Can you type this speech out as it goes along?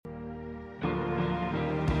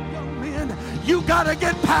You got to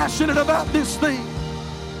get passionate about this thing.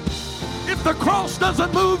 If the cross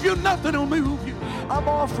doesn't move you, nothing will move you. I'm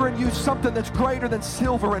offering you something that's greater than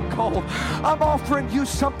silver and gold. I'm offering you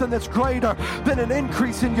something that's greater than an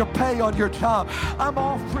increase in your pay on your job. I'm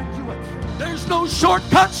offering you There's no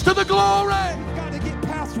shortcuts to the glory. We've got to get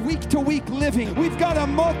past week-to-week living. We've got to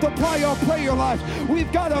multiply our prayer life.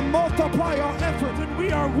 We've got to multiply our effort. When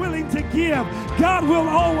we are willing to give, God will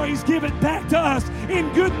always give it back to us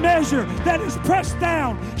in good measure that is pressed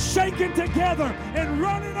down, shaken together, and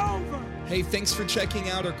running over. Hey, thanks for checking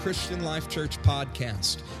out our Christian Life Church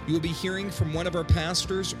podcast. You will be hearing from one of our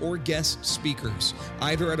pastors or guest speakers,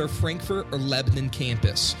 either at our Frankfurt or Lebanon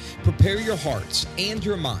campus. Prepare your hearts and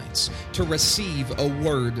your minds to receive a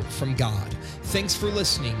word from God. Thanks for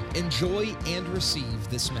listening. Enjoy and receive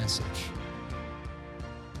this message.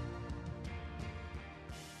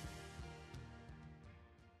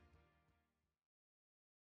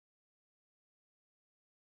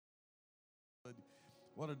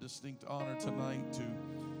 What a distinct honor tonight to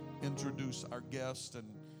introduce our guest, and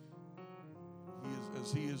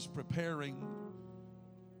as he is preparing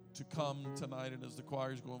to come tonight, and as the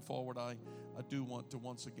choir is going forward, I do want to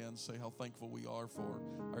once again say how thankful we are for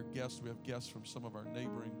our guests. We have guests from some of our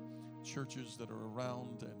neighboring churches that are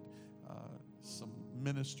around, and some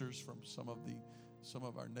ministers from some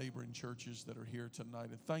of our neighboring churches that are here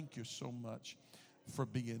tonight. And thank you so much for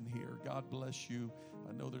being here. God bless you.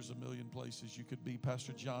 I know there's a million places you could be.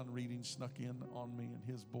 Pastor John Reading snuck in on me, and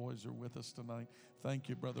his boys are with us tonight. Thank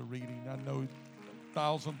you, Brother Reading. I know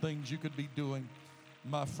 1,000 things you could be doing.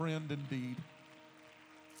 My friend indeed.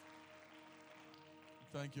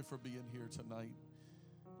 Thank you for being here tonight.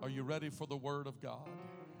 Are you ready for the Word of God?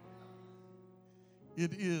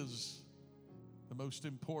 It is the most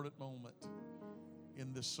important moment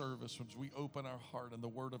in this service when we open our heart and the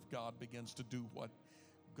Word of God begins to do what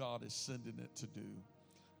God is sending it to do.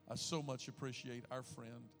 I so much appreciate our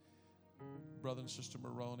friend, Brother and Sister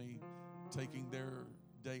Maroney, taking their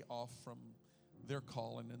day off from their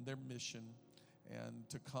calling and their mission and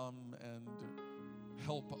to come and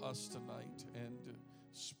help us tonight and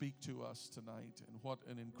speak to us tonight. And what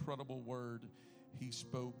an incredible word he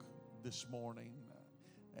spoke this morning.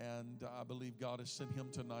 And I believe God has sent him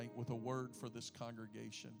tonight with a word for this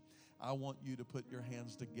congregation. I want you to put your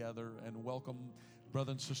hands together and welcome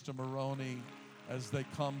Brother and Sister Maroney as they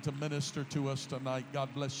come to minister to us tonight. God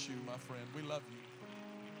bless you, my friend. We love you.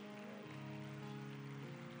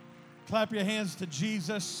 Clap your hands to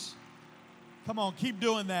Jesus. Come on, keep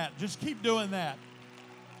doing that. Just keep doing that.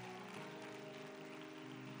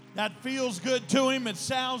 That feels good to him. It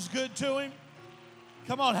sounds good to him.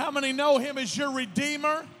 Come on, how many know him as your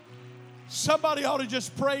Redeemer? Somebody ought to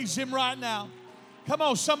just praise him right now. Come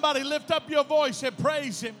on, somebody lift up your voice and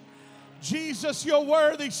praise him. Jesus, you're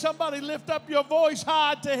worthy. Somebody lift up your voice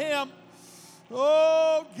high to him.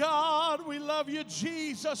 Oh, God, we love you,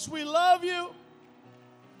 Jesus. We love you.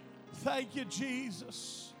 Thank you,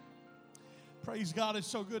 Jesus. Praise God. It's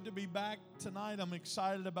so good to be back tonight. I'm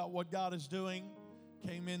excited about what God is doing.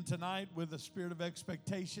 Came in tonight with a spirit of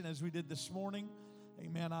expectation as we did this morning.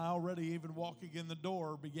 Amen. I already, even walking in the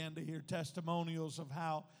door, began to hear testimonials of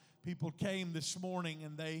how people came this morning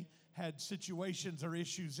and they had situations or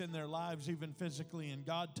issues in their lives, even physically, and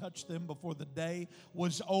God touched them before the day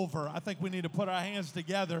was over. I think we need to put our hands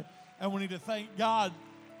together and we need to thank God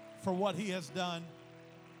for what he has done.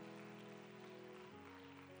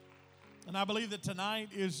 And I believe that tonight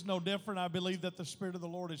is no different. I believe that the Spirit of the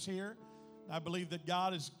Lord is here. I believe that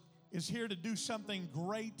God is here to do something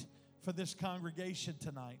great for this congregation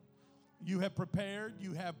tonight. You have prepared,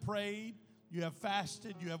 you have prayed, you have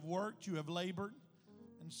fasted, you have worked, you have labored.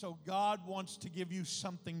 And so God wants to give you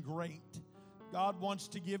something great. God wants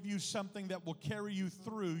to give you something that will carry you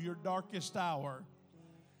through your darkest hour.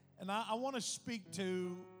 And I want to speak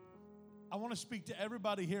to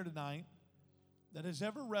everybody here tonight that has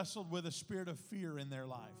ever wrestled with a spirit of fear in their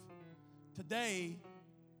life. Today,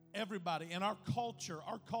 everybody in our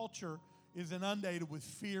culture is inundated with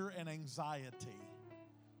fear and anxiety.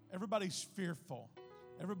 Everybody's fearful.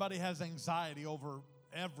 Everybody has anxiety over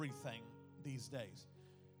everything these days.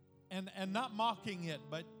 And not mocking it,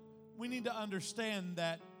 but we need to understand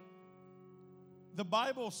that the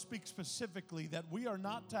Bible speaks specifically that we are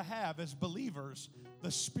not to have, as believers,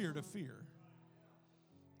 the spirit of fear.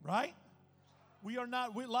 Right? We are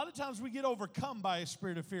not. A lot of times we get overcome by a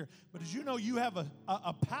spirit of fear. But as you know, you have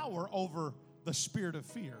a power over the spirit of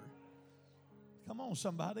fear. Come on,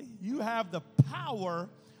 somebody. You have the power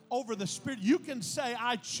over the spirit. You can say,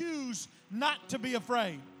 I choose not to be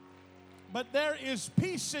afraid. But there is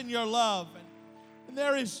peace in your love. And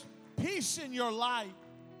there is peace in your life.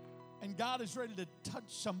 And God is ready to touch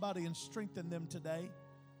somebody and strengthen them today.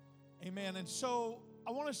 Amen. And so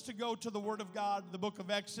I want us to go to the Word of God, the book of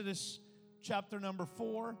Exodus, chapter number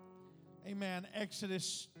 4. Amen.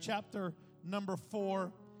 Exodus chapter number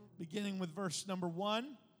 4, beginning with verse number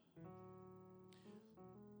 1.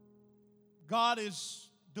 God is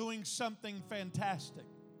doing something fantastic.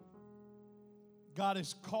 God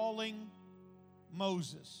is calling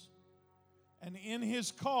Moses. And in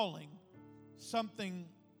his calling, something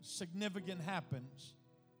significant happens.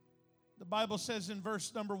 The Bible says in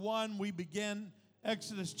verse number 1, we begin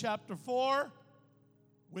Exodus chapter 4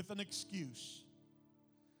 with an excuse.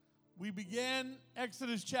 We begin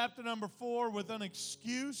Exodus chapter number 4 with an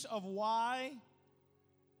excuse of why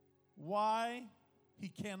he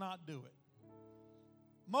cannot do it.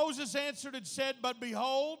 Moses answered and said, "But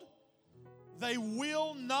behold, they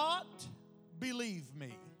will not believe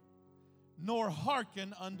me, nor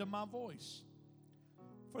hearken unto my voice.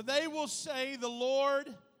 For they will say, the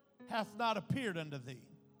Lord hath not appeared unto thee."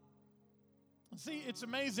 See, it's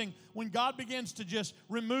amazing when God begins to just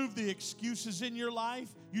remove the excuses in your life,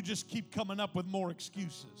 you just keep coming up with more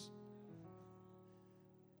excuses.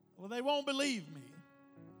 Well, they won't believe me.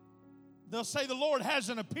 They'll say, the Lord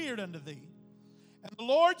hasn't appeared unto thee. And the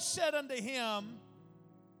Lord said unto him,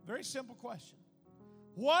 very simple question,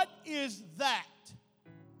 "What is that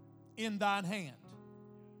in thine hand?"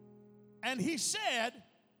 And he said,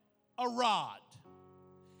 "A rod."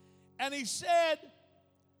 And he said,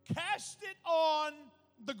 "Cast it on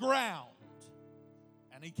the ground."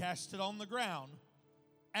 And he cast it on the ground,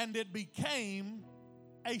 and it became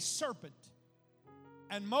a serpent.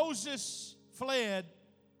 And Moses fled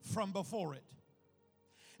from before it.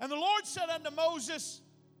 And the Lord said unto Moses,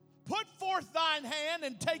 "Put forth thine hand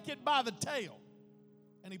and take it by the tail."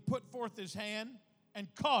 And he put forth his hand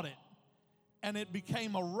and caught it, and it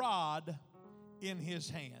became a rod in his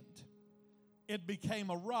hand. It became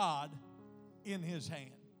a rod in his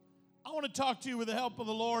hand. I want to talk to you with the help of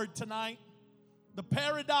the Lord tonight. The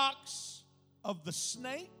paradox of the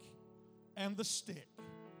snake and the stick.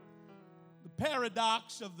 The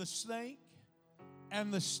paradox of the snake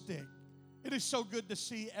and the stick. It is so good to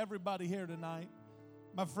see everybody here tonight.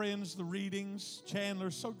 My friends, the readings, Chandler,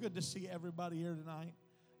 so good to see everybody here tonight.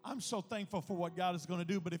 I'm so thankful for what God is going to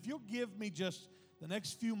do. But if you'll give me just the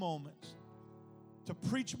next few moments to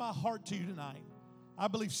preach my heart to you tonight, I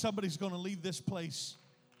believe somebody's going to leave this place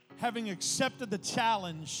having accepted the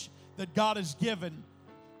challenge that God has given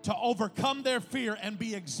to overcome their fear and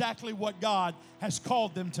be exactly what God has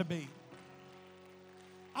called them to be.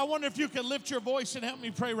 I wonder if you can lift your voice and help me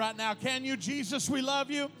pray right now. Can you? Jesus, we love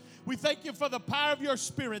you. We thank you for the power of your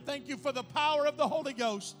Spirit. Thank you for the power of the Holy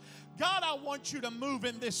Ghost. God, I want you to move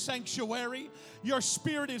in this sanctuary. Your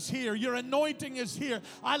Spirit is here. Your anointing is here.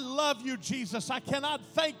 I love you, Jesus. I cannot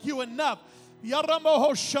thank you enough.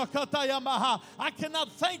 I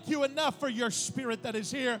cannot thank you enough for your Spirit that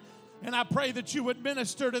is here. And I pray that you would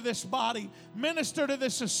minister to this body, minister to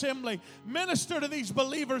this assembly, minister to these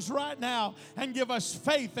believers right now, and give us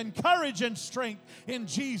faith and courage and strength. In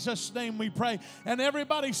Jesus' name we pray. And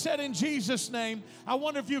everybody said in Jesus' name. I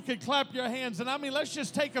wonder if you could clap your hands. And I mean, let's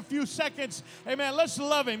just take a few seconds. Amen. Let's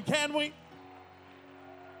love him, can we?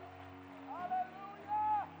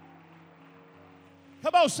 Hallelujah.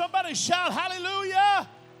 Come on, somebody shout hallelujah.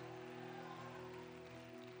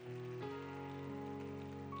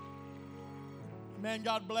 Man,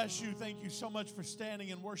 God bless you. Thank you so much for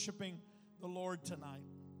standing and worshiping the Lord tonight.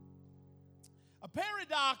 A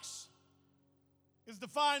paradox is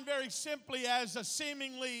defined very simply as a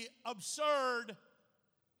seemingly absurd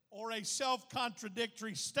or a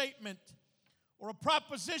self-contradictory statement or a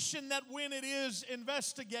proposition that when it is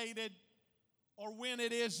investigated or when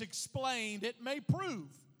it is explained, it may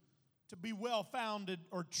prove to be well-founded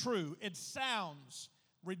or true. It sounds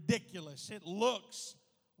ridiculous. It looks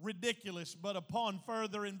ridiculous, but upon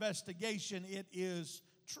further investigation, it is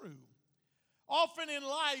true. Often in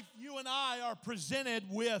life, you and I are presented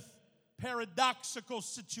with paradoxical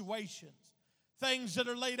situations, things that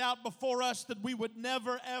are laid out before us that we would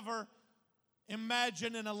never, ever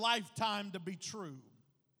imagine in a lifetime to be true.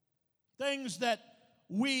 Things that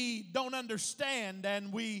we don't understand,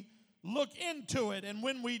 and we look into it, and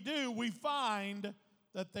when we do, we find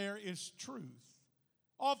that there is truth.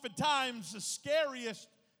 Oftentimes, the scariest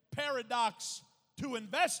paradox to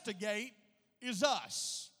investigate is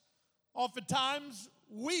us. Oftentimes,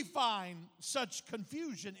 we find such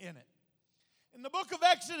confusion in it. In the book of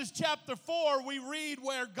Exodus chapter 4, we read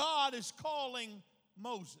where God is calling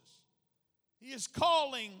Moses. He is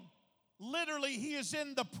calling, literally, he is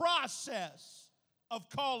in the process of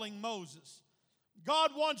calling Moses.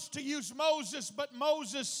 God wants to use Moses, but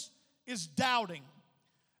Moses is doubting.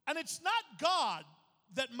 And it's not God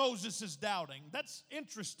that Moses is doubting. That's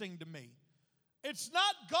interesting to me. It's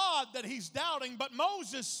not God that he's doubting, but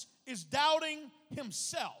Moses is doubting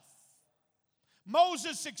himself.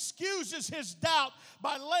 Moses excuses his doubt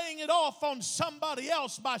by laying it off on somebody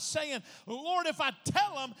else by saying, Lord, if I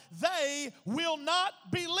tell them, they will not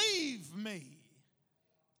believe me.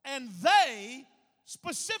 And they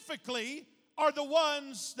specifically are the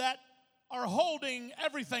ones that are holding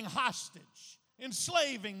everything hostage,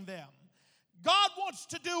 enslaving them. God wants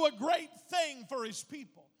to do a great thing for his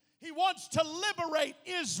people. He wants to liberate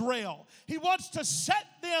Israel. He wants to set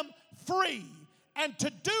them free. And to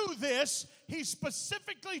do this, he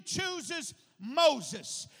specifically chooses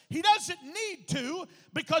Moses. He doesn't need to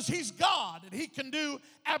because he's God and he can do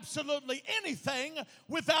absolutely anything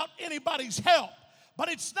without anybody's help. But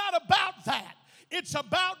it's not about that. It's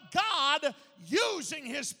about God using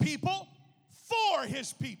his people for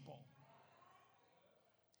his people.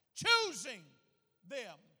 Choosing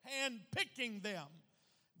them, handpicking them.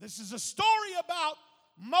 This is a story about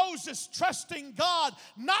Moses trusting God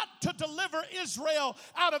not to deliver Israel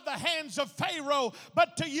out of the hands of Pharaoh,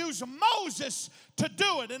 but to use Moses to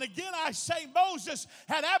do it. And again, I say Moses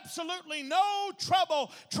had absolutely no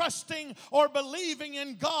trouble trusting or believing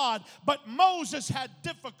in God, but Moses had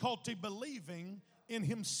difficulty believing in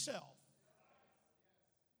himself.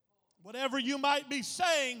 Whatever you might be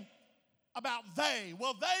saying about they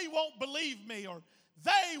won't believe me, or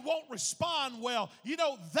they won't respond well. You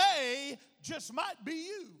know, they just might be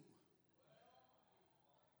you.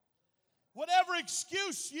 Whatever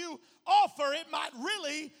excuse you offer, it might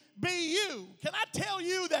really be you. Can I tell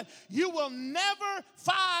you that you will never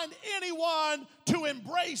find anyone to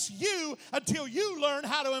embrace you until you learn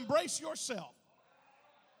how to embrace yourself?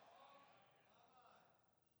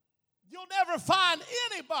 You'll never find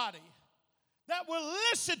anybody that will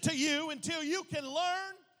listen to you until you can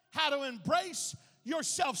learn how to embrace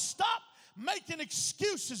yourself. Stop making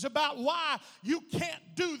excuses about why you can't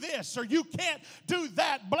do this or you can't do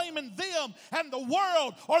that, blaming them and the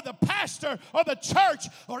world or the pastor or the church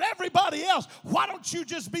or everybody else. Why don't you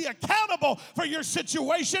just be accountable for your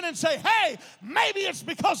situation and say, hey, maybe it's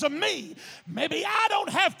because of me. Maybe I don't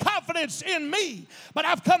have confidence in me, but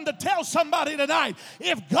I've come to tell somebody tonight,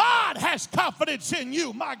 if God has confidence in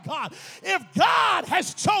you, my God, if God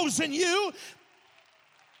has chosen you,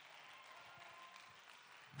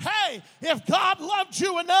 hey, if God loved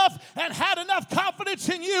you enough and had enough confidence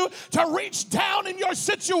in you to reach down in your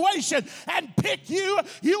situation and pick you,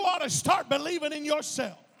 you ought to start believing in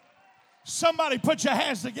yourself. Somebody put your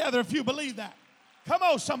hands together if you believe that. Come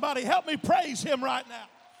on, somebody, help me praise him right now.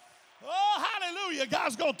 Oh, hallelujah.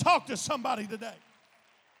 God's going to talk to somebody today.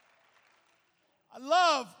 I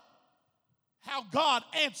love how God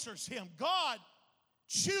answers him. God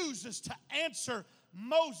chooses to answer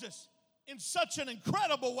Moses in such an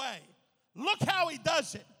incredible way. Look how he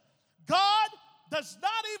does it. God does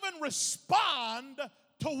not even respond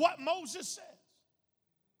to what Moses says.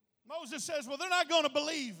 Moses says, well, they're not going to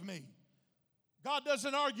believe me. God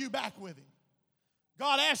doesn't argue back with him.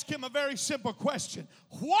 God asked him a very simple question.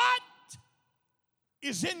 What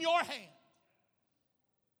is in your hand?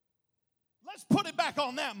 Let's put it back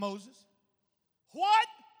on that, Moses. What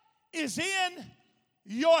is in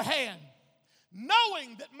your hand?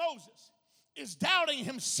 Knowing that Moses is doubting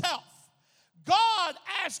himself, God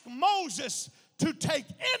asked Moses to take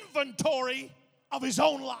inventory of his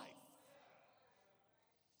own life.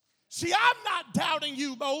 See, I'm not doubting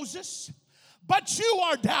you, Moses, but you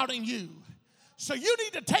are doubting you. So you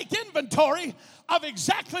need to take inventory of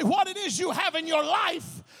exactly what it is you have in your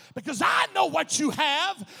life, because I know what you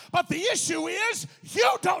have, but the issue is you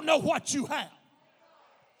don't know what you have.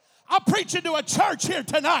 I'm preaching to a church here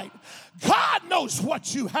tonight. God knows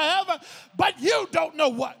what you have, but you don't know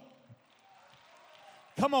what.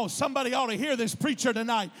 Come on, somebody ought to hear this preacher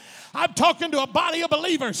tonight. I'm talking to a body of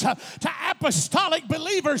believers, to apostolic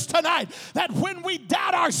believers tonight, that when we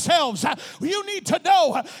doubt ourselves, you need to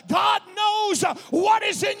know God knows what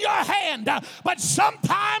is in your hand, but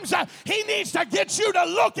sometimes he needs to get you to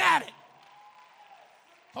look at it.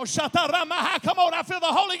 Oh, come on, I feel the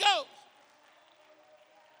Holy Ghost.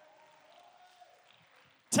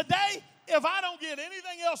 Today, if I don't get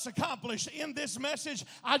anything else accomplished in this message,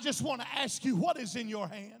 I just want to ask you, what is in your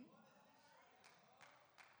hand?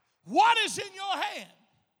 What is in your hand?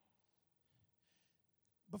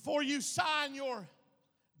 Before you sign your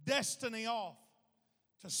destiny off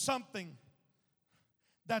to something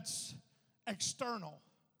that's external,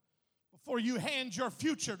 before you hand your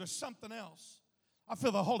future to something else, I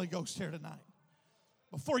feel the Holy Ghost here tonight.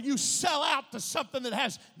 Before you sell out to something that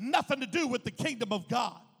has nothing to do with the kingdom of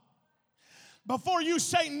God, before you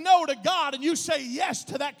say no to God and you say yes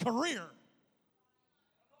to that career.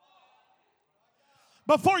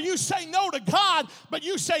 Before you say no to God, but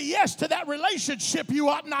you say yes to that relationship you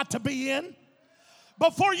ought not to be in.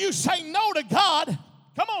 Before you say no to God,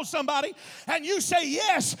 come on somebody, and you say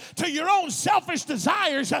yes to your own selfish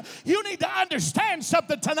desires, you need to understand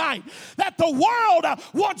something tonight, that the world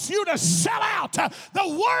wants you to sell out. The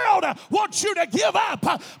world wants you to give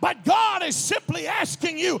up, but God is simply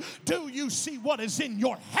asking you, do you see what is in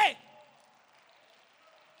your hand?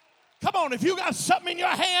 Come on, if you got something in your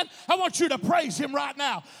hand, I want you to praise him right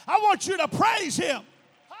now. I want you to praise him.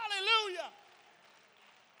 Hallelujah.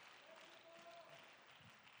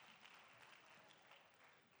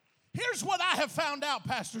 Here's what I have found out,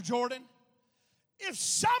 Pastor Jordan. If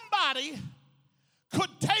somebody could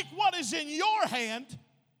take what is in your hand,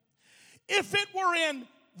 if it were in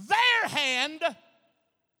their hand,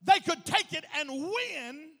 they could take it and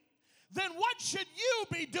win, then what should you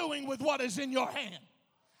be doing with what is in your hand?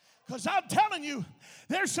 Because I'm telling you,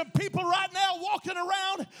 there's some people right now walking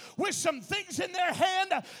around with some things in their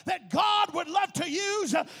hand that God would love to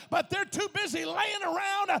use, but they're too busy laying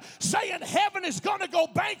around saying heaven is going to go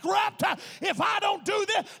bankrupt if I don't do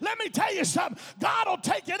this. Let me tell you something. God will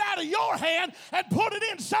take it out of your hand and put it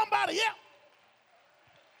in somebody else.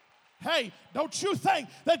 Hey, don't you think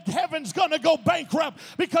that heaven's going to go bankrupt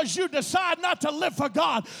because you decide not to live for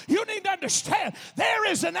God. You need to understand there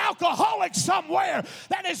is an alcoholic somewhere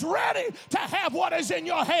that is ready to have what is in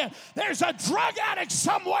your hand. There's a drug addict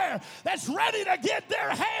somewhere that's ready to get their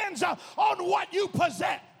hands on what you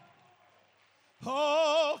possess.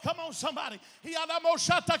 Oh, come on, somebody.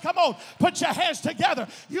 Come on, put your hands together.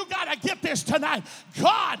 You got to get this tonight.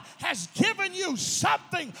 God has given you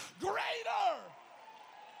something greater.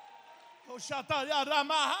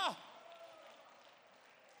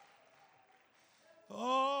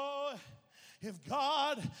 Oh, if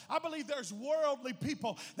God, I believe there's worldly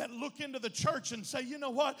people that look into the church and say, you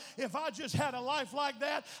know what, if I just had a life like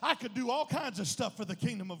that, I could do all kinds of stuff for the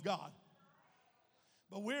kingdom of God.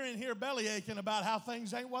 But we're in here belly aching about how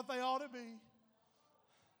things ain't what they ought to be.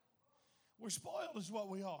 We're spoiled is what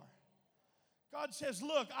we are. God says,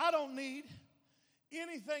 look, I don't need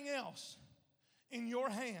anything else in your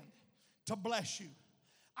hand to bless you.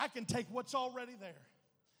 I can take what's already there.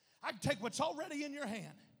 I can take what's already in your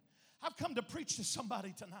hand. I've come to preach to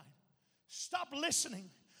somebody tonight. Stop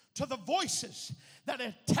listening to the voices that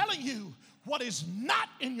are telling you what is not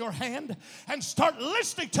in your hand and start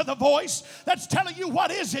listening to the voice that's telling you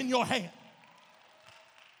what is in your hand.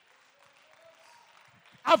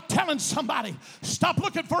 I'm telling somebody, stop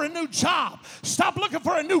looking for a new job. Stop looking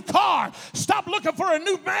for a new car. Stop looking for a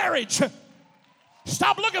new marriage.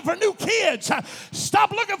 Stop looking for new kids.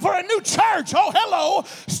 Stop looking for a new church. Oh, hello.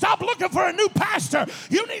 Stop looking for a new pastor.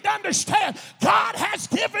 You need to understand God has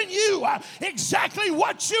given you exactly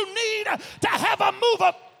what you need to have a move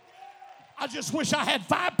up. I just wish I had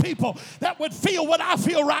 5 people that would feel what I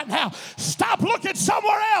feel right now. Stop looking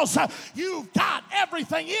somewhere else. You've got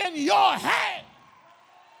everything in your hand.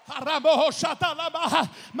 My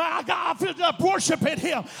God, I feel like worshiping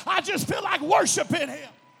him. I just feel like worshiping him.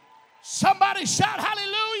 Somebody shout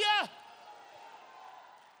hallelujah.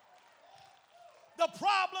 The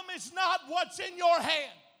problem is not what's in your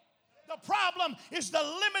hand. The problem is the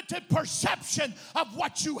limited perception of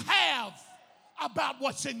what you have about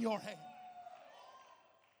what's in your hand.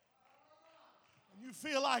 And you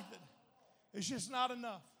feel like that it's just not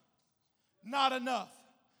enough. Not enough.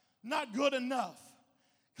 Not good enough.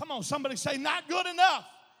 Come on, somebody say not good enough.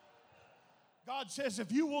 God says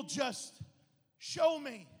if you will just show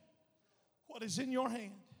me what is in your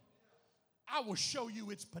hand, I will show you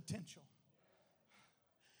its potential.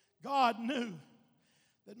 God knew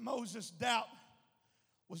that Moses' doubt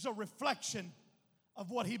was a reflection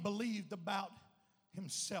of what he believed about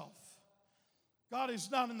himself. God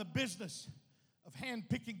is not in the business of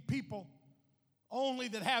handpicking people only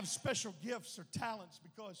that have special gifts or talents,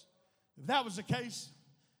 because if that was the case,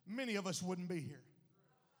 many of us wouldn't be here.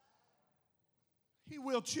 He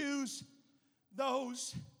will choose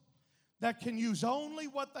those that can use only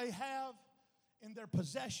what they have in their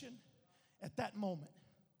possession at that moment.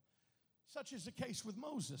 Such is the case with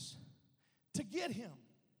Moses. To get him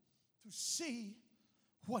to see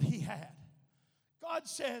what he had. God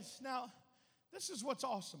says, now, this is what's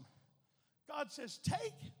awesome. God says,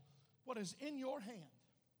 take what is in your hand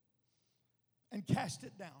and cast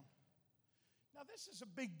it down. Now, this is a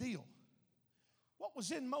big deal. What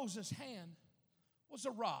was in Moses' hand was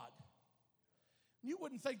a rod. You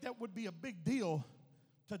wouldn't think that would be a big deal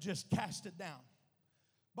to just cast it down.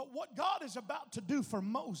 But what God is about to do for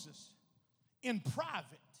Moses in private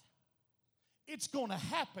it's going to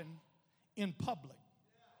happen in public.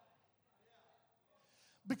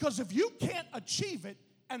 Because if you can't achieve it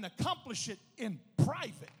and accomplish it in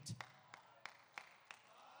private,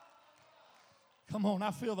 come on,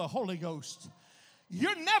 I feel the Holy Ghost.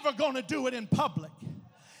 You're never going to do it in public.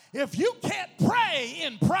 If you can't pray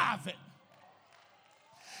in private,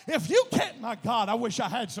 if you can't, my God, I wish I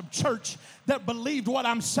had some church that believed what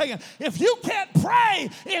I'm saying. If you can't pray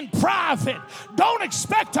in private, don't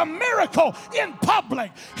expect a miracle in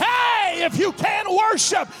public. Hey, if you can't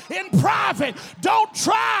worship in private, don't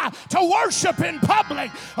try to worship in public.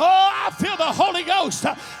 Oh, I feel the Holy Ghost.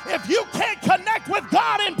 If you can't connect with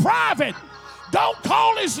God in private, don't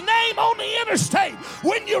call his name on the interstate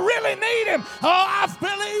when you really need him. Oh, I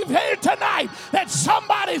believe here tonight that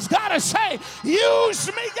somebody's got to say, use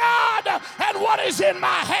me, God, and what is in my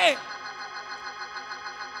hand.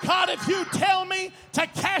 God, if you tell me to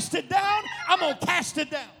cast it down, I'm going to cast it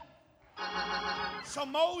down. So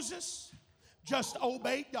Moses just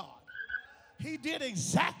obeyed God. He did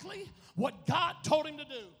exactly what God told him to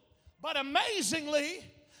do. But amazingly,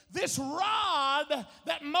 this rod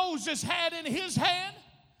that Moses had in his hand,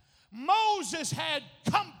 Moses had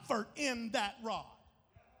comfort in that rod.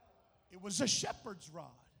 It was a shepherd's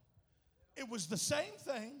rod. It was the same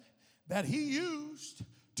thing that he used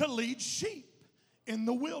to lead sheep in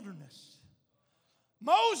the wilderness.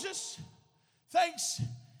 Moses thinks,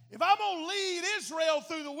 if I'm going to lead Israel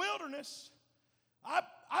through the wilderness, I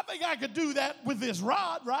think I could do that with this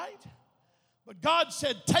rod, right? But God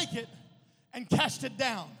said, take it and cast it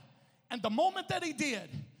down. And the moment that he did,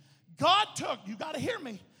 God took, you got to hear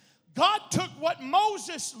me, God took what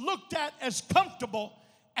Moses looked at as comfortable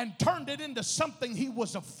and turned it into something he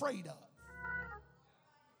was afraid of.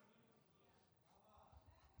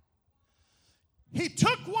 He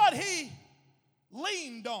took what he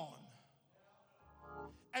leaned on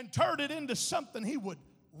and turned it into something he would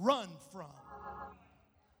run from.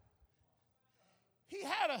 He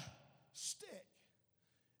had a stick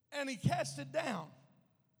and he cast it down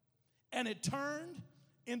and it turned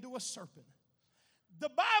into a serpent. The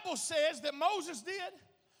Bible says that Moses did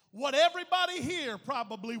what everybody here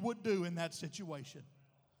probably would do in that situation.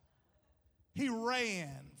 He ran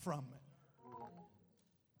from it.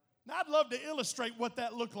 Now, I'd love to illustrate what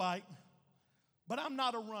that looked like, but I'm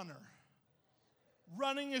not a runner.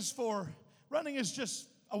 Running is just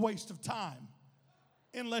a waste of time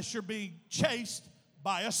unless you're being chased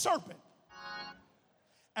by a serpent.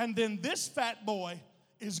 And then this fat boy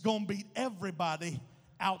is going to beat everybody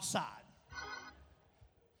outside.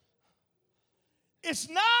 It's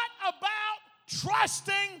not about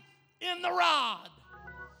trusting in the rod.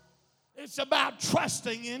 It's about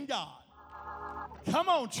trusting in God. Come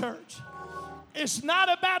on, church. It's not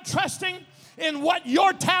about trusting in what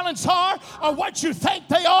your talents are or what you think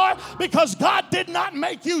they are, because God did not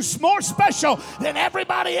make you more special than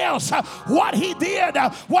everybody else. What he did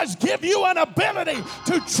was give you an ability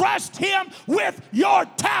to trust him with your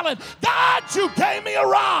talent. God, you gave me a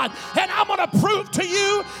rod, and I'm going to prove to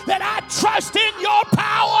you that I trust in your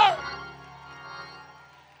power.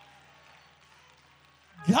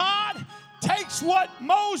 God takes what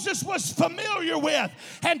Moses was familiar with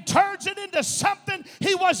and turns it into something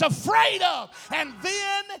he was afraid of. And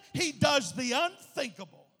then he does the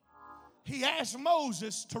unthinkable. He asks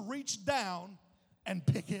Moses to reach down and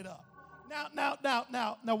pick it up.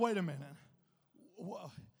 Now, wait a minute.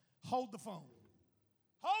 Hold the phone.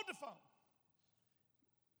 Hold the phone.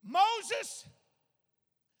 Moses,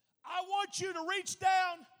 I want you to reach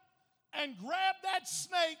down and grab that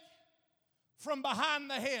snake from behind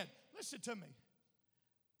the head. Listen to me.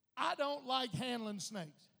 I don't like handling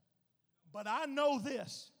snakes, but I know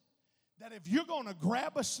this, that if you're going to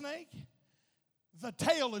grab a snake, the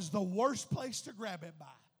tail is the worst place to grab it by.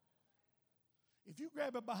 If you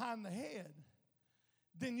grab it behind the head,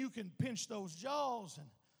 then you can pinch those jaws and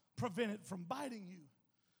prevent it from biting you.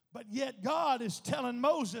 But yet God is telling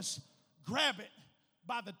Moses, grab it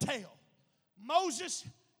by the tail. Moses,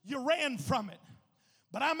 you ran from it,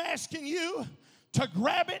 but I'm asking you to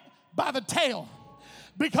grab it by the tail.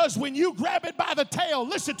 Because when you grab it by the tail,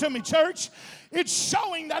 listen to me, church, it's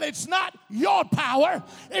showing that it's not your power,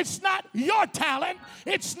 it's not your talent,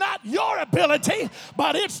 it's not your ability,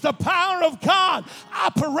 but it's the power of God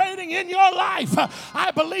operating in your life.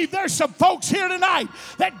 I believe there's some folks here tonight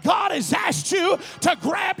that God has asked you to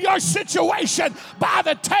grab your situation by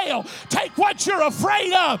the tail. Take what you're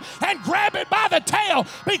afraid of and grab it by the tail,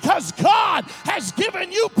 because God has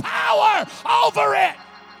given you power over it.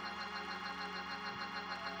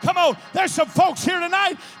 Come on, there's some folks here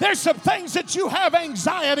tonight. There's some things that you have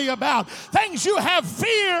anxiety about, things you have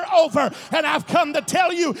fear over, and I've come to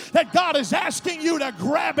tell you that God is asking you to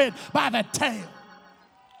grab it by the tail.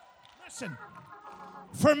 Listen,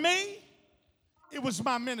 for me, it was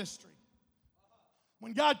my ministry.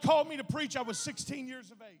 When God called me to preach, I was 16 years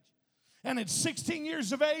of age. And at 16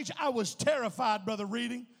 years of age, I was terrified, Brother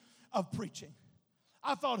Reading, of preaching.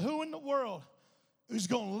 I thought, who in the world is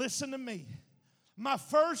going to listen to me? My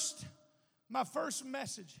first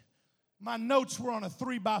message, my notes were on a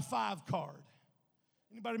 3x5 card.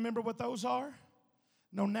 Anybody remember what those are?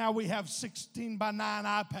 No, now we have 16x9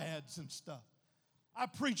 iPads and stuff. I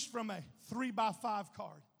preached from a 3x5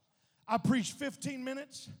 card. I preached 15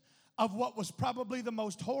 minutes of what was probably the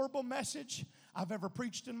most horrible message I've ever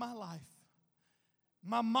preached in my life.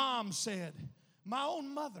 My mom said, my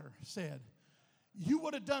own mother said, you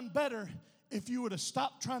would have done better if you would have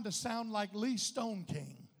stopped trying to sound like Lee Stone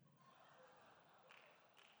King.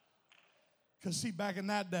 Because see, back in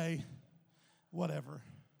that day, whatever.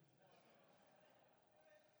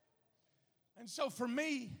 And so for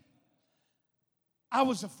me, I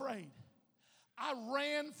was afraid. I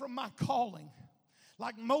ran from my calling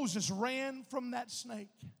like Moses ran from that snake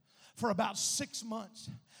for about 6 months.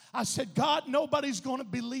 I said, God, nobody's going to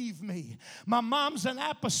believe me. My mom's an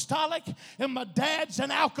apostolic and my dad's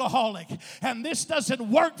an alcoholic. And this doesn't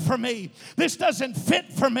work for me. This doesn't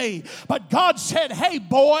fit for me. But God said, hey,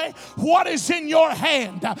 boy, what is in your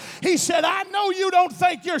hand? He said, I know you don't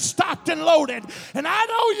think you're stocked and loaded. And I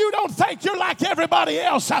know you don't think you're like everybody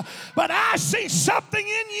else. But I see something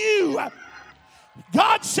in you.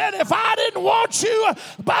 God said, if I didn't want you,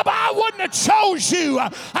 Baba, I wouldn't have chose you.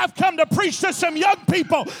 I've come to preach to some young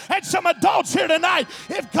people and some adults here tonight.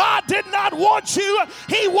 If God did not want you,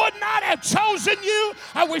 He would not have chosen you.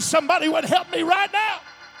 I wish somebody would help me right now.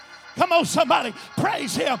 Come on, somebody.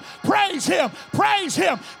 Praise Him. Praise Him. Praise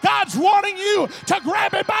Him. God's wanting you to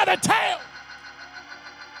grab it by the tail.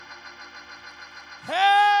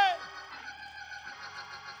 Hey!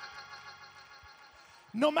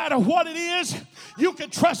 No matter what it is, you can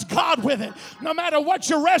trust God with it. No matter what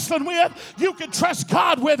you're wrestling with, you can trust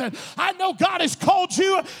God with it. I know God has called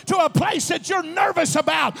you to a place that you're nervous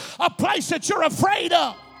about, a place that you're afraid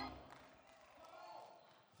of.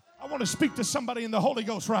 I want to speak to somebody in the Holy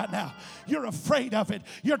Ghost right now. You're afraid of it.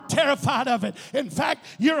 You're terrified of it. In fact,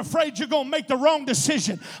 you're afraid you're going to make the wrong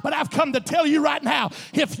decision. But I've come to tell you right now,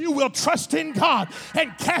 if you will trust in God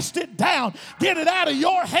and cast it down, get it out of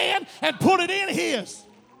your hand and put it in His.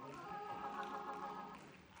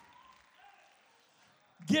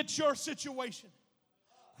 Get your situation,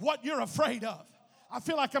 what you're afraid of. I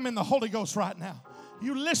feel like I'm in the Holy Ghost right now.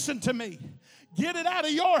 You listen to me. Get it out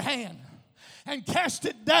of your hand and cast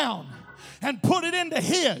it down and put it into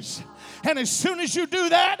His. And as soon as you do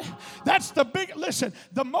that, that's the big, listen,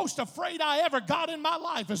 the most afraid I ever got in my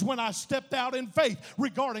life is when I stepped out in faith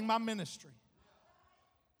regarding my ministry.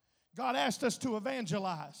 God asked us to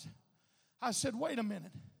evangelize. I said, wait a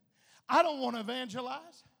minute. I don't want to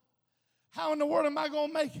evangelize. How in the world am I going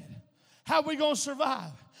to make it? How are we going to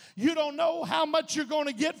survive? You don't know how much you're going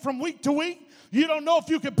to get from week to week. You don't know if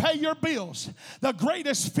you can pay your bills. The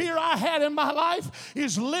greatest fear I had in my life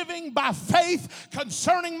is living by faith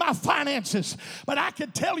concerning my finances. But I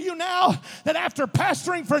can tell you now that after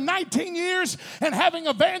pastoring for 19 years and having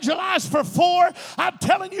evangelized for 4, I'm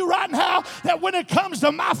telling you right now that when it comes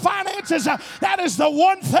to my finances, that is the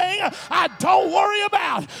one thing I don't worry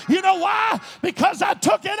about. You know why? Because I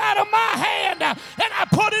took it out of my hand and I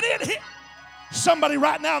put it in here. Somebody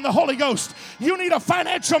right now in the Holy Ghost, you need a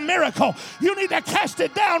financial miracle. You need to cast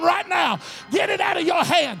it down right now. Get it out of your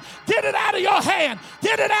hand. Get it out of your hand.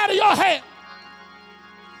 Get it out of your hand.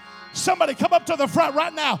 Somebody come up to the front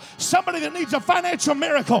right now. Somebody that needs a financial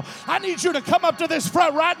miracle. I need you to come up to this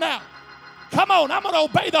front right now. Come on, I'm going to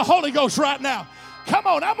obey the Holy Ghost right now. Come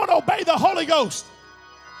on, I'm going to obey the Holy Ghost.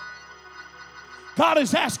 God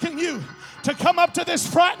is asking you to come up to this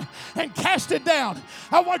front and cast it down.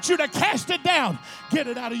 I want you to cast it down. Get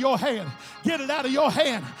it out of your hand. Get it out of your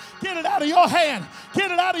hand. Get it out of your hand. Get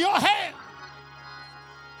it out of your hand.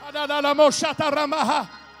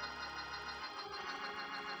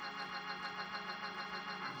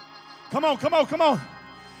 Come on, come on, come on.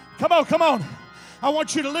 Come on, come on. I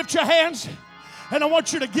want you to lift your hands and I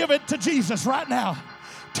want you to give it to Jesus right now.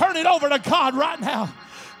 Turn it over to God right now.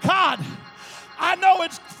 God, I know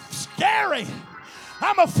it's scary.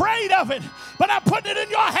 I'm afraid of it, but I'm putting it in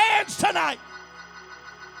your hands tonight.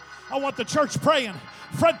 I want the church praying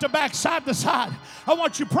front to back, side to side. I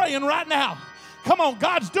want you praying right now. Come on,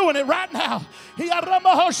 God's doing it right now. Yeah.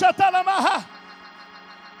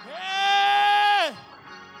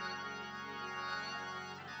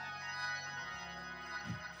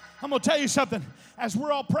 I'm going to tell you something. As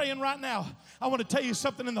we're all praying right now, I want to tell you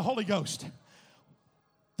something in the Holy Ghost.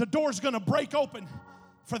 The door's going to break open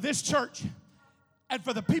for this church and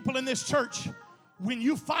for the people in this church when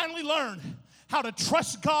you finally learn how to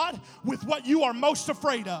trust God with what you are most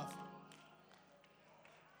afraid of.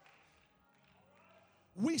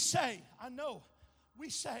 We say, I know, we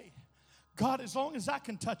say, God, as long as I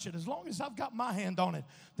can touch it, as long as I've got my hand on it,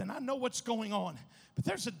 then I know what's going on. But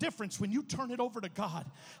there's a difference when you turn it over to God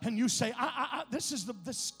and you say, this is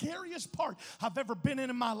the scariest part I've ever been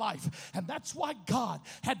in my life. And that's why God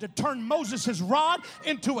had to turn Moses' rod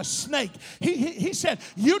into a snake. He said,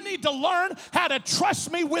 you need to learn how to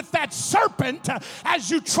trust me with that serpent as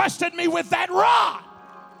you trusted me with that rod.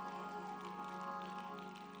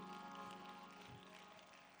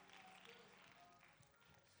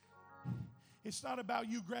 It's not about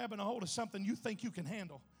you grabbing a hold of something you think you can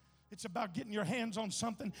handle. It's about getting your hands on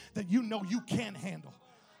something that you know you can't handle.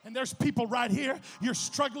 And there's people right here, you're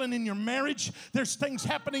struggling in your marriage. There's things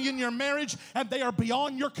happening in your marriage, and they are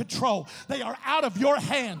beyond your control. They are out of your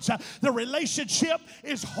hands. The relationship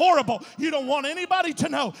is horrible. You don't want anybody to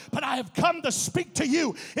know. But I have come to speak to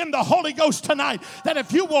you in the Holy Ghost tonight that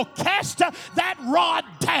if you will cast that rod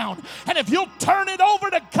down, and if you'll turn it over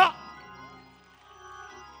to God.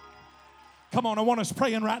 Come on, I want us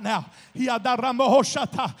praying right now. Come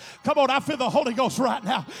on, I feel the Holy Ghost right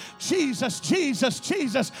now. Jesus, Jesus,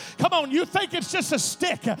 Jesus. Come on, you think it's just a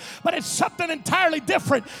stick, but it's something entirely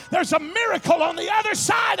different. There's a miracle on the other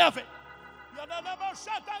side of it.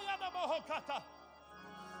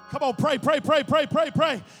 Come on, pray, pray, pray, pray, pray,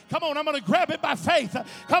 pray. Come on, I'm going to grab it by faith.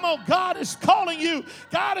 Come on, God is calling you.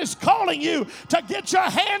 God is calling you to get your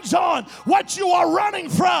hands on what you are running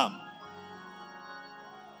from.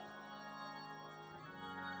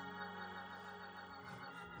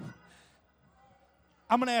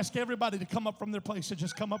 I'm going to ask everybody to come up from their place and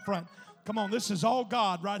just come up front. Come on, this is all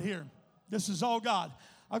God right here. This is all God.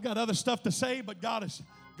 I've got other stuff to say, but God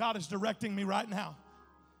is directing me right now.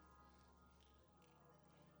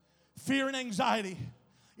 Fear and anxiety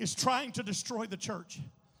is trying to destroy the church.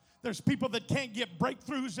 There's people that can't get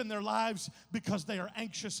breakthroughs in their lives because they are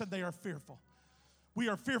anxious and they are fearful. We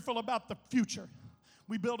are fearful about the future.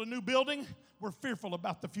 We build a new building, we're fearful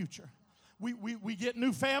about the future. We get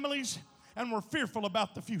new families, and we're fearful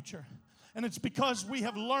about the future. And it's because we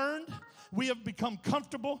have learned, we have become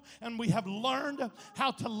comfortable, and we have learned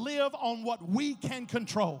how to live on what we can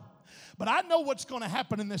control. But I know what's going to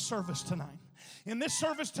happen in this service tonight. In this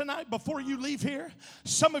service tonight, before you leave here,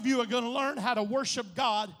 some of you are going to learn how to worship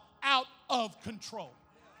God out of control.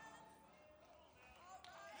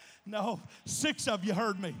 No, 6 of you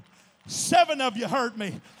heard me. 7 of you heard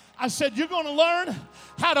me. I said, you're going to learn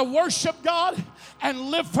how to worship God and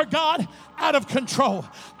live for God out of control.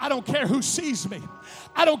 I don't care who sees me.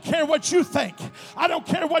 I don't care what you think. I don't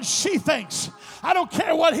care what she thinks. I don't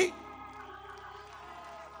care what he...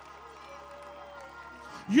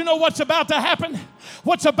 You know what's about to happen?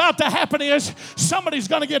 What's about to happen is somebody's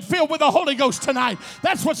going to get filled with the Holy Ghost tonight.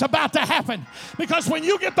 That's what's about to happen. Because when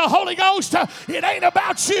you get the Holy Ghost, it ain't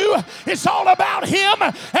about you. It's all about Him.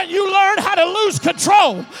 And you learn how to lose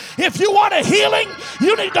control. If you want a healing,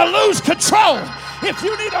 you need to lose control. If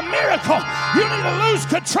you need a miracle, you need to lose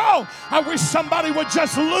control. I wish somebody would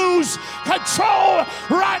just lose control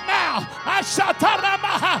right now.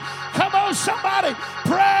 Come on, somebody.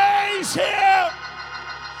 Praise Him.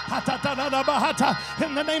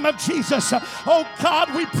 In the name of Jesus, oh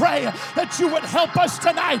God, we pray that you would help us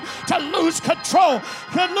tonight to lose control.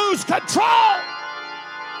 To lose control.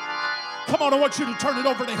 Come on, I want you to turn it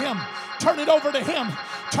over to Him. Turn it over to Him.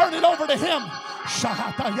 Turn it over to Him.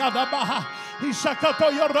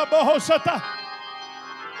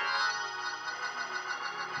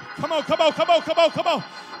 Come on, come on, come on, come on, come on.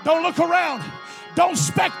 Don't look around. Don't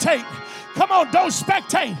spectate. Come on, don't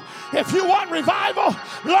spectate. If you want revival,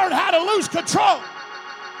 learn how to lose control.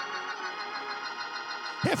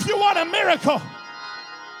 If you want a miracle,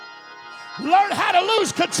 learn how to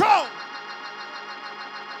lose control.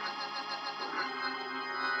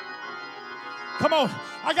 Come on,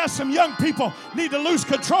 I got some young people need to lose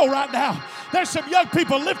control right now. There's some young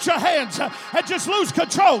people, lift your hands and just lose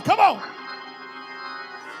control. Come on.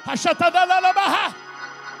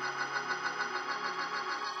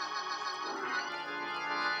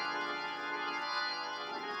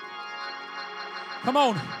 Come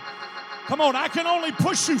on. Come on. I can only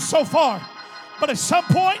push you so far. But at some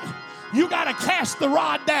point, you got to cast the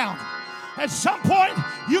rod down. At some point,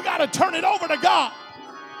 you got to turn it over to God.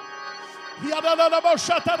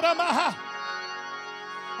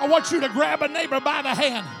 I want you to grab a neighbor by the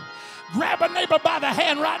hand. Grab a neighbor by the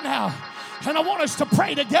hand right now And I want us to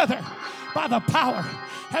pray together by the power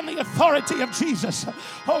and the authority of Jesus.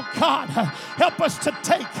 Oh God, help us to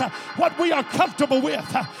take what we are comfortable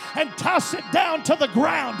with and toss it down to the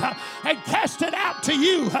ground and cast it out to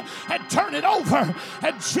you and turn it over.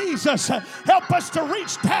 And Jesus, help us to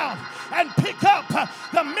reach down and pick up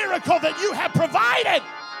the miracle that you have provided.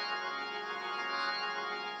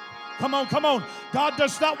 Come on, come on. God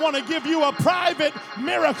does not want to give you a private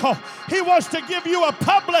miracle. He wants to give you a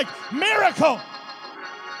public miracle.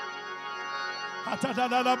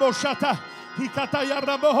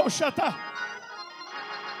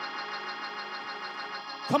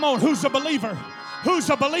 Come on, who's a believer? Who's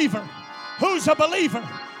a believer? Who's a believer?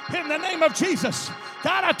 In the name of Jesus.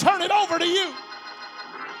 God, I turn it over to you.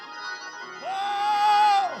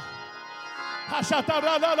 Oh.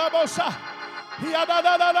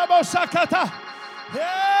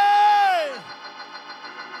 Hey!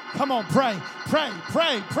 Come on, pray, pray,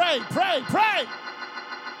 pray, pray, pray, pray.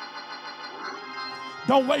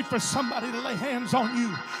 Don't wait for somebody to lay hands on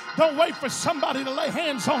you. Don't wait for somebody to lay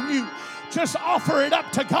hands on you. Just offer it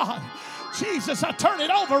up to God. Jesus, I turn it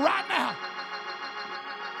over right now.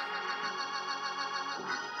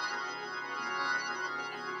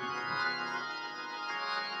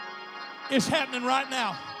 It's happening right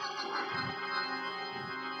now.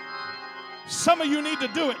 Some of you need to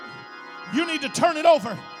do it. You need to turn it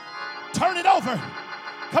over. Turn it over.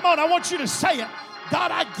 Come on, I want you to say it.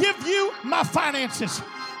 God, I give you my finances.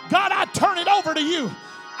 God, I turn it over to you.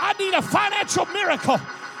 I need a financial miracle.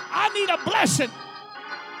 I need a blessing.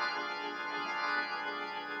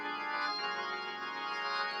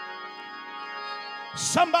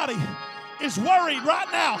 Somebody is worried right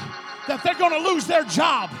now that they're going to lose their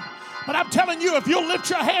job. But I'm telling you, if you'll lift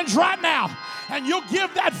your hands right now and you'll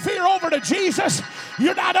give that fear over to Jesus,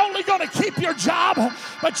 you're not only going to keep your job,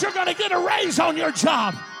 but you're going to get a raise on your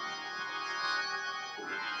job.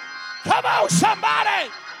 Come on, somebody.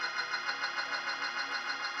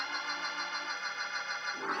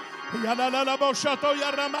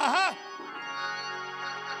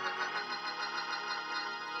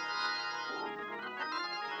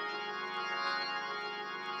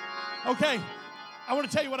 Okay, I want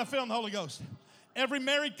to tell you what I feel in the Holy Ghost. Every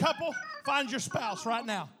married couple, find your spouse right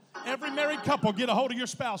now. Every married couple, get a hold of your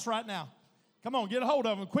spouse right now. Come on, get a hold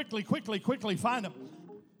of them. Quickly, quickly, quickly, find them.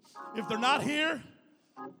 If they're not here,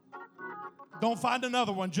 don't find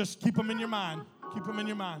another one. Just keep them in your mind. Keep them in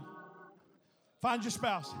your mind. Find your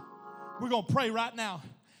spouse. We're going to pray right now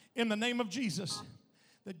in the name of Jesus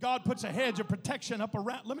that God puts a hedge of protection up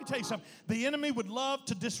around. Let me tell you something. The enemy would love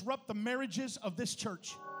to disrupt the marriages of this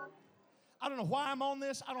church. I don't know why I'm on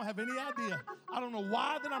this. I don't have any idea. I don't know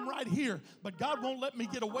why that I'm right here, but God won't let me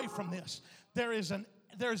get away from this. There's an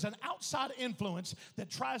outside influence that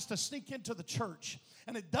tries to sneak into the church,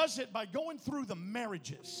 and it does it by going through the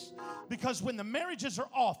marriages. Because when the marriages are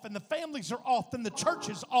off and the families are off, then the church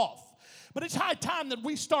is off. But it's high time that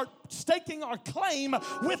we start staking our claim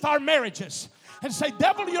with our marriages and say,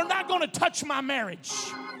 devil, you're not going to touch my marriage.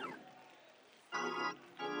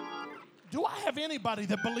 Do I have anybody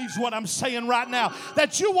that believes what I'm saying right now?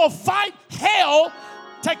 That you will fight hell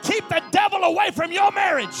to keep the devil away from your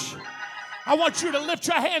marriage. I want you to lift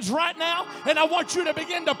your hands right now, and I want you to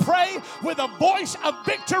begin to pray with a voice of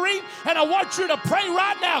victory, and I want you to pray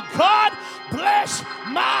right now, God, bless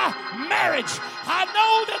my marriage. I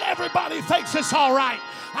know that everybody thinks it's all right.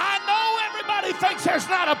 I know everybody thinks there's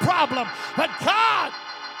not a problem, but God,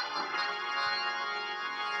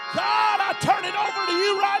 I turn it over to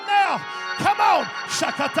you right now. Come on,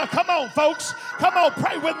 Shakata, come on, folks. Come on,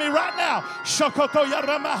 pray with me right now. Shokoto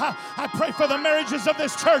Yaramaha. I pray for the marriages of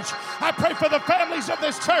this church. I pray for the families of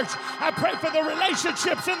this church. I pray for the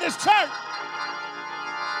relationships in this church.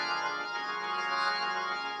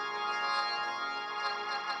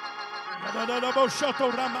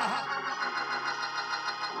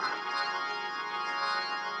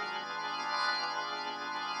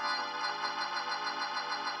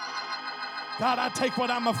 God, I take what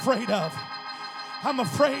I'm afraid of. I'm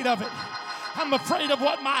afraid of it. I'm afraid of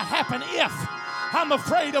what might happen if. I'm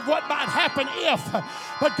afraid of what might happen if.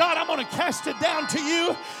 But God, I'm going to cast it down to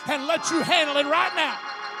you and let you handle it right now.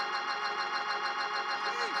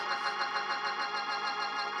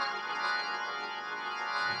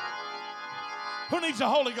 Who needs the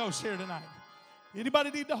Holy Ghost here tonight?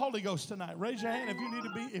 Anybody need the Holy Ghost tonight? Raise your hand if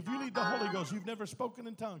you need the Holy Ghost. You've never spoken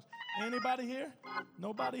in tongues. Anybody here?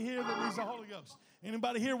 Nobody here that needs the Holy Ghost.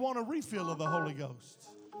 Anybody here want a refill of the Holy Ghost?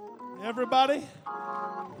 Everybody?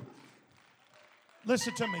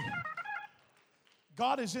 Listen to me.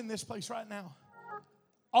 God is in this place right now.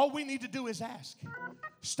 All we need to do is ask.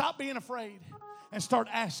 Stop being afraid and start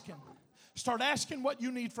asking. Start asking what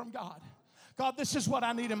you need from God. God, this is what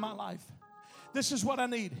I need in my life. This is what I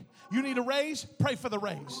need. You need a raise? Pray for the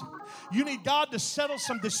raise. You need God to settle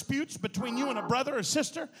some disputes between you and a brother or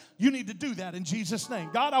sister? You need to do that in Jesus' name.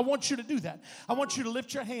 God, I want you to do that. I want you to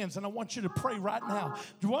lift your hands and I want you to pray right now.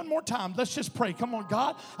 One more time. Let's just pray. Come on,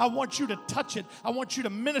 God. I want you to touch it. I want you to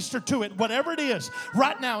minister to it, whatever it is,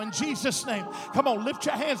 right now in Jesus' name. Come on, lift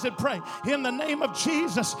your hands and pray. In the name of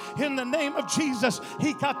Jesus. In the name of Jesus.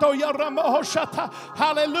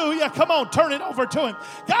 Hallelujah. Come on, turn it over to him.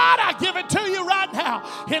 God, I give it to you right now.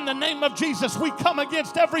 In the name of Jesus, we come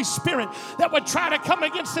against every spirit that would try to come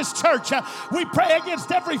against this church. We pray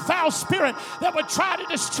against every foul spirit that would try to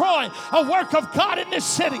destroy a work of God in this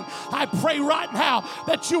city. I pray right now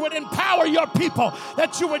that you would empower your people,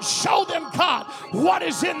 that you would show them, God, what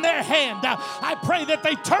is in their hand. I pray that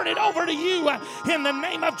they turn it over to you in the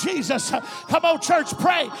name of Jesus. Come on, church,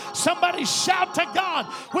 pray. Somebody shout to God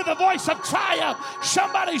with a voice of triumph.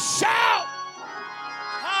 Somebody shout.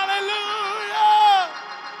 Hallelujah.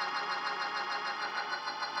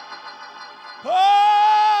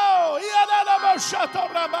 Oh,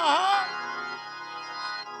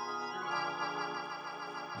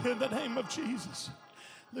 in the name of Jesus.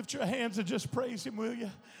 Lift your hands and just praise him, will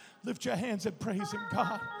you? Lift your hands and praise him,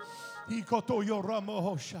 God.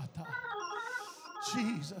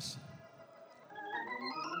 Jesus.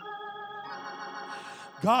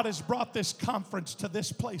 God has brought this conference to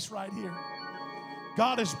this place right here.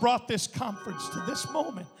 God has brought this conference to this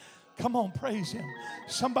moment. Come on, praise him.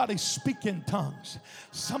 Somebody speak in tongues.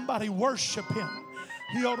 Somebody worship him.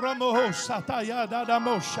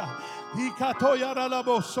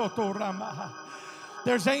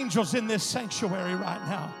 There's angels in this sanctuary right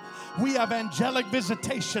now. We have angelic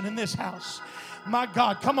visitation in this house. My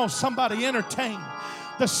God, come on, somebody entertain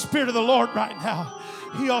the Spirit of the Lord right now.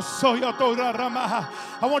 I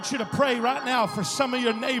want you to pray right now for some of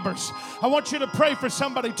your neighbors. I want you to pray for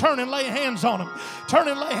somebody. Turn and lay hands on them. Turn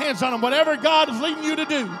and lay hands on them. Whatever God is leading you to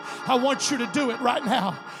do, I want you to do it right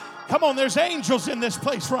now. Come on, there's angels in this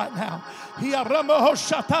place right now. Pray,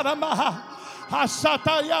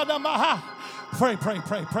 pray,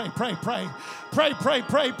 pray, pray, pray, pray. Pray, pray,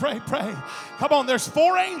 pray, pray, pray. Come on, there's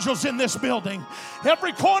 4 angels in this building.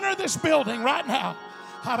 Every corner of this building right now.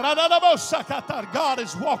 God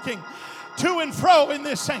is walking to and fro in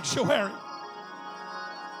this sanctuary.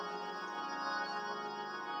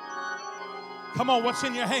 Come on, what's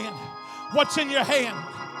in your hand? What's in your hand?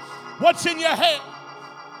 What's in your hand?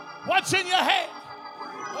 What's in your hand?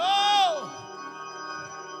 Oh!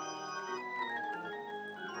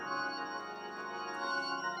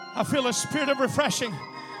 I feel a spirit of refreshing.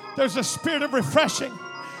 There's a spirit of refreshing.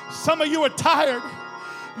 Some of you are tired.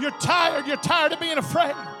 You're tired. You're tired of being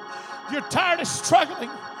afraid. You're tired of struggling.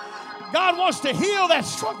 God wants to heal that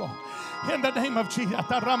struggle in the name of Jesus.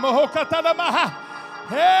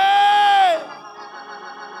 Hey!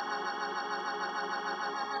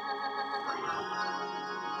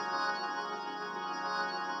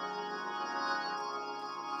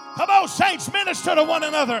 Come on, saints, minister to one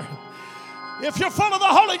another. If you're full of the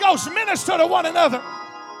Holy Ghost, minister to one another.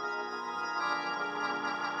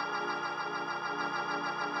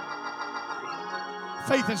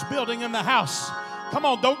 Faith is building in the house. Come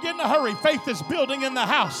on, don't get in a hurry. Faith is building in the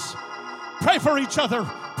house. Pray for each other.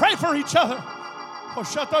 Pray for each other.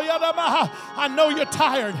 I know you're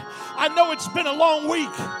tired. I know it's been a long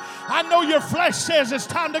week. I know your flesh says it's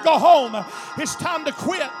time to go home. It's time to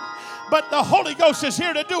quit. But the Holy Ghost is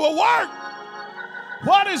here to do a work.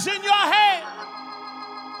 What is in your hand?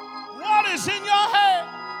 What is in your hand?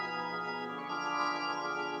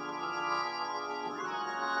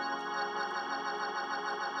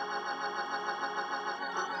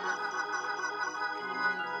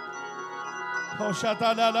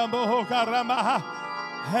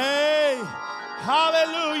 Hey,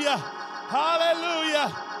 hallelujah, hallelujah,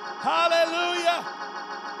 hallelujah.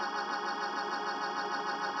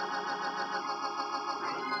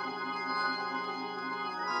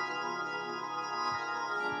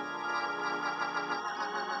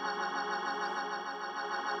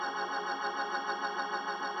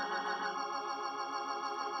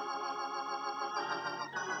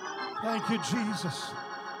 Thank you, Jesus.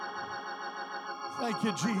 Thank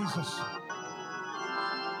you, Jesus.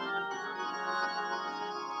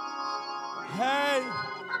 Hey,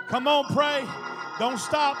 come on, pray. Don't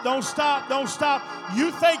stop, don't stop, don't stop.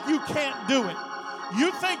 You think you can't do it.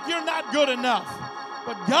 You think you're not good enough.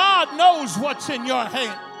 But God knows what's in your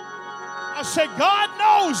hand. I said, God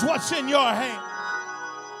knows what's in your hand.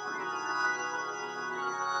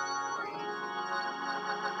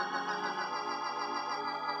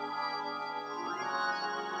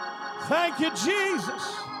 Thank you,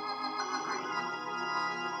 Jesus.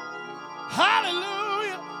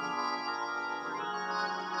 Hallelujah.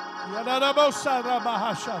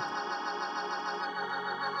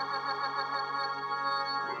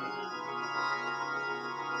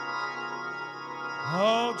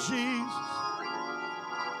 Oh, Jesus.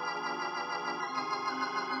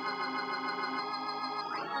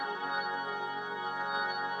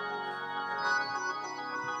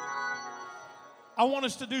 I want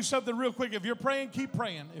us to do something real quick. If you're praying, keep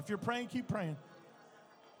praying. If you're praying, keep praying.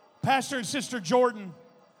 Pastor and Sister Jordan,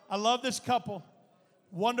 I love this couple.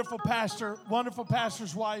 Wonderful pastor, wonderful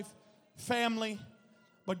pastor's wife, family.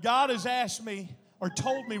 But God has asked me, or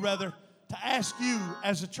told me rather, to ask you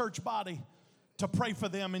as a church body to pray for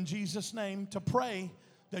them in Jesus' name, to pray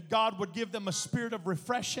that God would give them a spirit of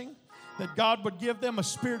refreshing, that God would give them a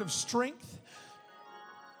spirit of strength.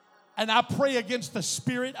 And I pray against the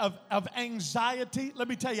spirit of anxiety. Let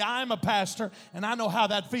me tell you, I'm a pastor, and I know how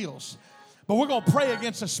that feels. But we're going to pray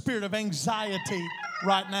against a spirit of anxiety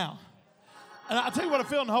right now. And I'll tell you what I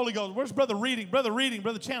feel in the Holy Ghost. Where's Brother Reading, Brother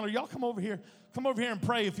Chandler? Y'all come over here. Come over here and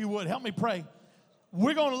pray if you would. Help me pray.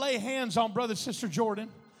 We're going to lay hands on Brother and Sister Jordan.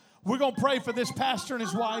 We're going to pray for this pastor and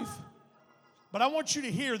his wife. But I want you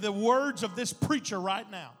to hear the words of this preacher right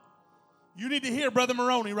now. You need to hear Brother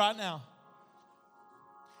Maroney right now.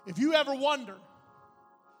 If you ever wonder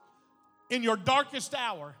in your darkest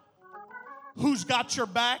hour who's got your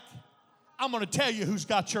back, I'm going to tell you who's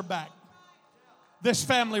got your back. This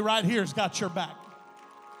family right here has got your back.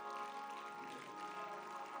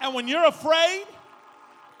 And when you're afraid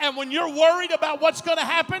and when you're worried about what's going to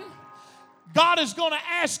happen, God is going to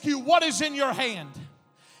ask you what is in your hand.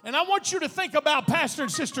 And I want you to think about Pastor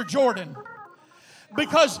and Sister Jordan,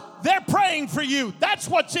 because they're praying for you. That's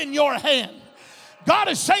what's in your hand. God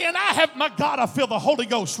is saying, my God, I feel the Holy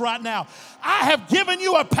Ghost right now. I have given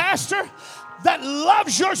you a pastor that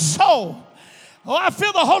loves your soul. Oh, I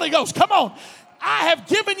feel the Holy Ghost. Come on. I have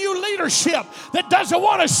given you leadership that doesn't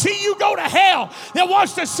want to see you go to hell, that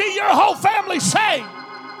wants to see your whole family saved.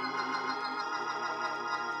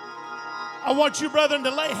 I want you, brethren,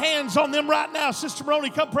 to lay hands on them right now. Sister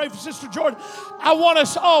Maroney, come pray for Sister Jordan. I want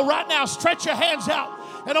us all right now, stretch your hands out.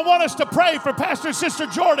 And I want us to pray for Pastor and Sister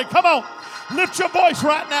Jordan. Come on, lift your voice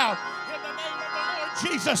right now. In the name of the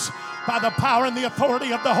Lord Jesus, by the power and the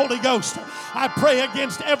authority of the Holy Ghost, I pray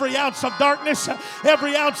against every ounce of darkness,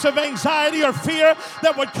 every ounce of anxiety or fear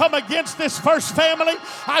that would come against this first family.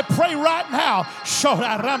 I pray right now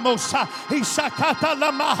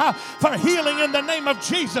for healing in the name of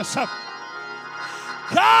Jesus.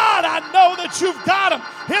 God, I know that you've got them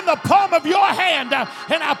in the palm of your hand. And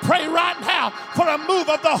I pray right now for a move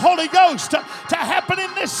of the Holy Ghost to happen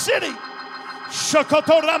in this city.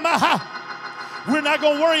 We're not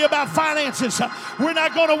going to worry about finances. We're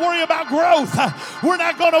not going to worry about growth. We're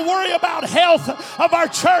not going to worry about health of our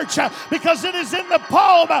church, because it is in the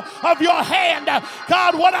palm of your hand.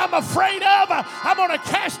 God, what I'm afraid of, I'm going to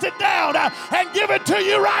cast it down and give it to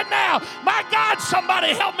you right now. My God,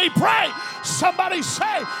 somebody help me pray. Somebody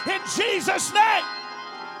say, in Jesus' name.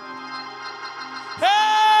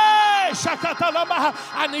 Hey,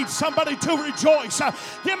 I need somebody to rejoice.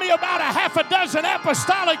 Give me about a half a dozen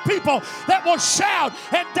apostolic people that will shout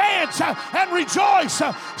and dance and rejoice.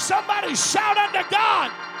 Somebody shout unto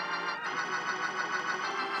God.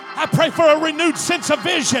 I pray for a renewed sense of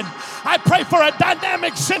vision. I pray for a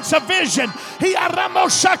dynamic sense of vision. There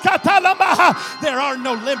are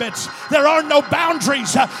no limits. There are no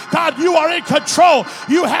boundaries. God, you are in control.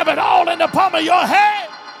 You have it all in the palm of your hand.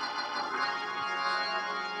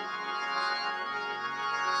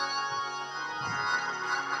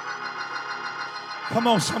 Come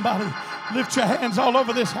on, somebody. Lift your hands all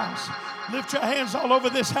over this house. Lift your hands all over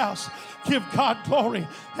this house. Give God glory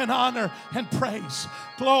and honor and praise.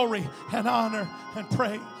 Glory and honor and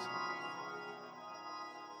praise.